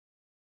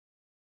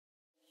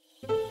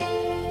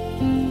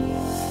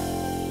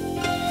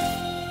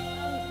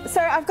So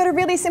I've got a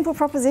really simple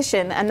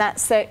proposition, and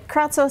that's that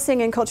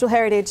crowdsourcing and cultural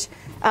heritage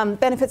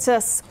benefits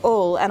us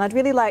all. And I'd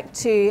really like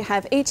to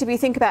have each of you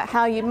think about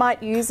how you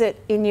might use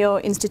it in your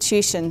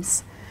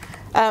institutions.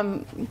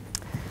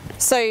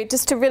 So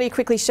just to really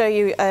quickly show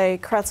you a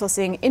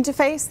crowdsourcing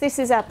interface, this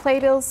is our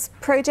Playbills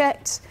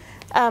project.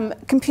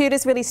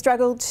 Computers really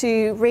struggle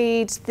to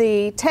read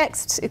the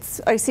text.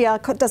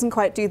 OCR doesn't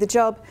quite do the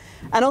job.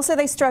 And also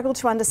they struggle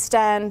to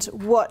understand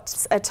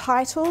what's a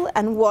title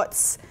and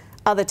what's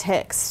other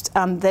text.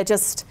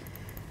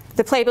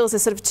 The playbills are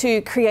sort of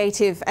too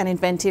creative and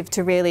inventive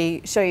to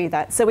really show you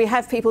that. So we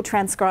have people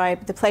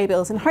transcribe the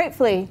playbills, and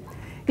hopefully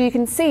you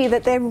can see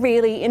that they're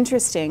really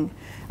interesting.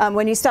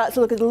 When you start to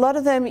look at a lot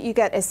of them, you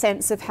get a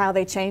sense of how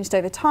they changed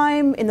over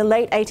time. In the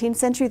late 18th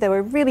century, they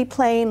were really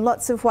plain,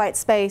 lots of white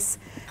space.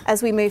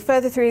 As we move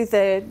further through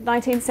the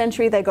 19th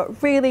century, they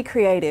got really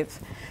creative.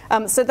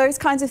 So those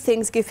kinds of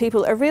things give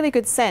people a really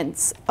good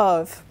sense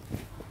of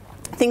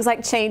things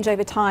like change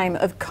over time,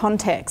 of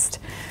context.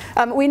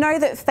 We know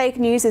that fake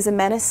news is a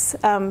menace.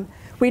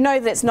 We know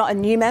that it's not a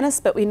new menace,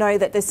 but we know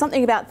that there's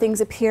something about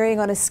things appearing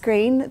on a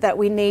screen that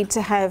we need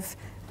to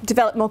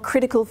develop more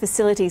critical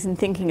facilities in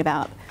thinking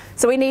about.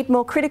 So we need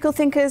more critical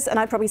thinkers, and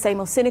I'd probably say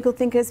more cynical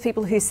thinkers,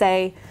 people who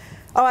say,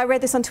 oh, I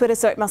read this on Twitter,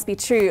 so it must be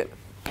true.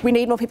 We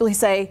need more people who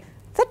say,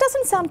 that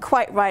doesn't sound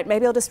quite right.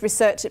 Maybe I'll just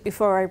research it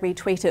before I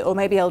retweet it, or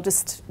maybe I'll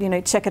just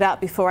check it out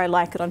before I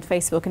like it on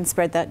Facebook and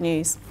spread that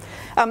news.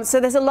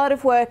 So there's a lot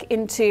of work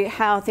into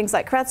how things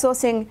like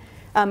crowdsourcing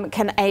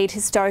can aid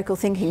historical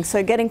thinking.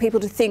 So getting people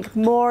to think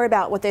more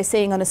about what they're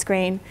seeing on a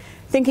screen,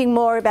 thinking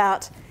more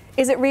about,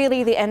 is it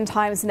really the end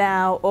times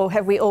now, or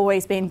have we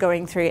always been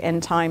going through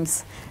end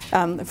times?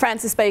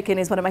 Francis Bacon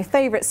is one of my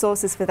favourite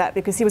sources for that,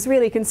 because he was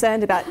really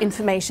concerned about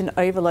information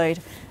overload,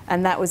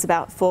 and that was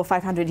about 400 or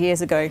 500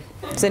 years ago.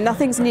 So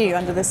nothing's new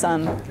under the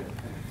sun.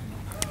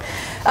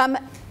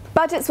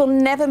 Budgets will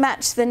never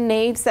match the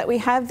needs that we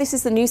have. This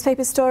is the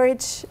newspaper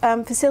storage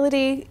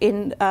facility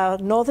in our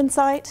northern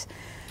site.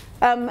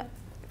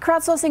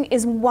 Crowdsourcing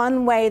is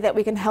one way that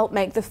we can help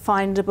make the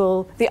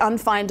unfindable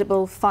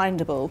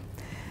findable.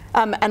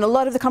 And a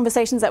lot of the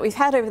conversations that we've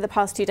had over the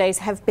past 2 days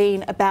have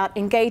been about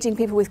engaging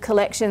people with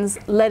collections,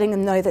 letting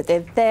them know that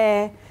they're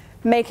there,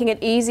 making it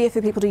easier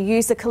for people to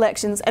use the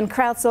collections, and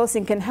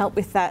crowdsourcing can help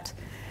with that.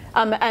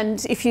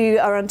 And if you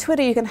are on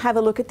Twitter, you can have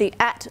a look at the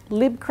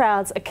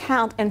 @libcrowds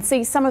account and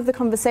see some of the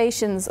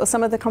conversations, or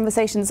some of the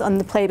conversations on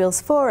the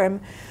Playbills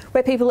forum,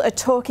 where people are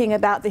talking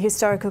about the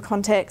historical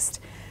context.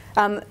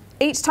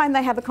 Each time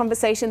they have a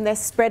conversation, they're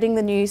spreading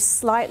the news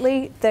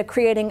slightly. They're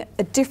creating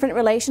a different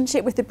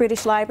relationship with the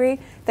British Library.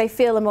 They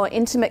feel a more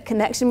intimate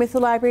connection with the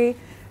library.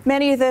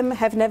 Many of them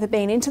have never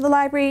been into the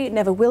library,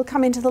 never will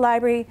come into the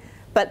library,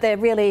 but they're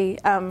really,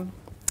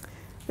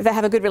 they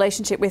have a good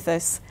relationship with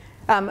us.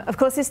 Of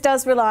course, this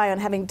does rely on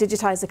having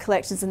digitised the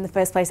collections in the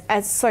first place,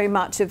 as so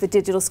much of the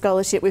digital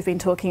scholarship we've been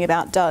talking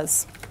about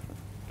does.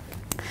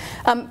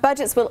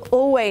 Budgets will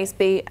always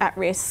be at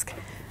risk.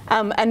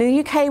 And in the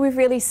UK, we've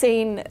really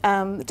seen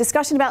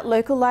discussion about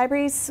local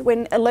libraries.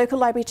 When a local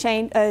library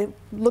chain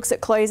looks at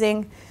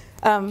closing,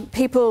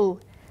 people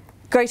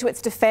go to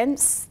its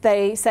defence.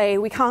 They say,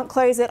 we can't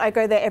close it. I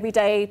go there every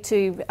day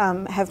to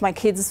have my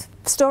kids'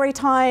 story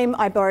time.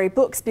 I borrow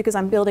books because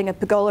I'm building a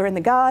pergola in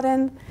the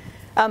garden.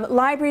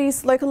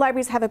 Local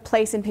libraries have a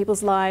place in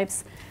people's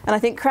lives. And I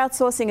think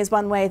crowdsourcing is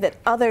one way that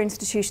other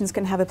institutions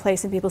can have a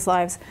place in people's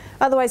lives.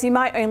 Otherwise, you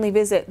might only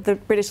visit the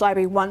British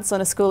Library once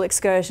on a school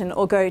excursion,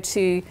 or go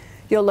to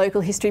your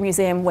local history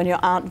museum when your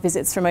aunt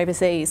visits from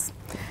overseas.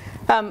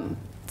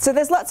 So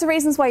there's lots of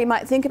reasons why you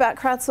might think about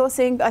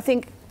crowdsourcing, but I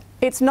think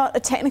it's not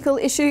a technical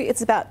issue.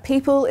 It's about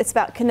people. It's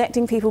about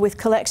connecting people with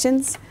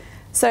collections.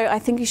 So I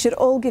think you should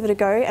all give it a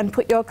go and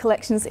put your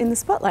collections in the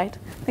spotlight.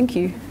 Thank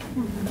you.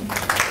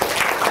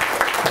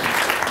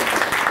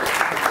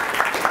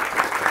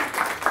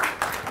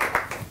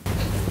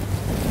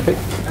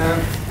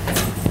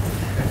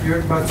 Have you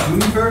heard about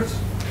Zooniverse?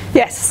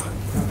 Yes.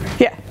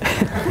 Yeah.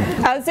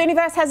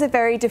 Zooniverse has a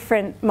very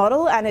different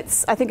model, and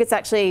I think it's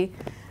actually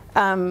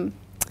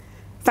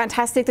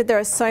fantastic that there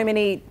are so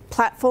many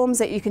platforms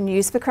that you can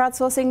use for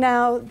crowdsourcing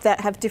now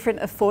that have different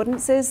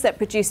affordances, that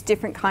produce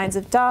different kinds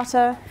of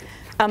data.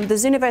 The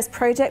Zooniverse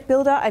project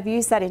builder, I've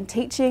used that in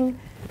teaching.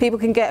 People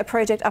can get a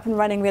project up and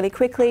running really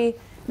quickly.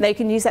 They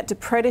can use that to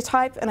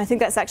prototype, and I think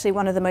that's actually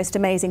one of the most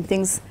amazing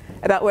things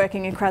about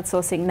working in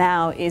crowdsourcing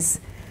now, is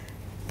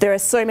there are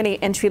so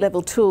many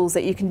entry-level tools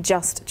that you can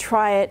just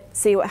try it,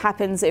 see what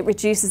happens. It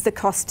reduces the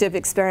cost of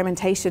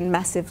experimentation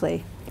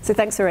massively. So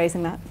thanks for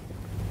raising that.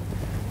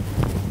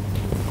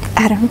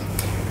 Adam?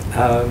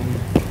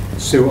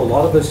 So a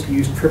lot of us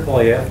use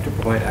IIIF to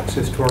provide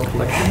access to our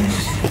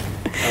collections.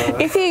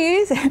 If you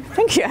use,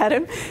 thank you,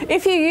 Adam.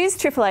 If you use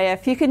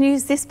IIIF, you can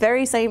use this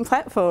very same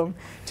platform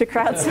to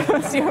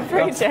crowdsource your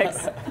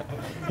projects.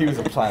 He was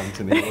a plant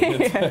in the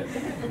audience.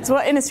 Yeah. So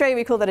in Australia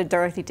we call that a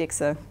Dorothy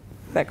Dixer,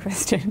 that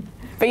question.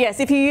 But yes,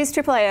 if you use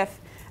IIIF,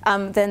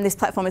 then this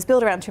platform is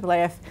built around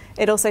IIIF.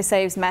 It also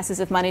saves masses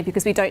of money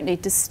because we don't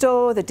need to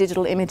store the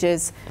digital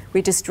images.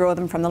 We just draw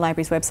them from the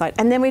library's website.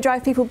 And then we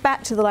drive people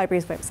back to the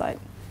library's website.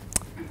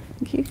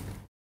 Thank you.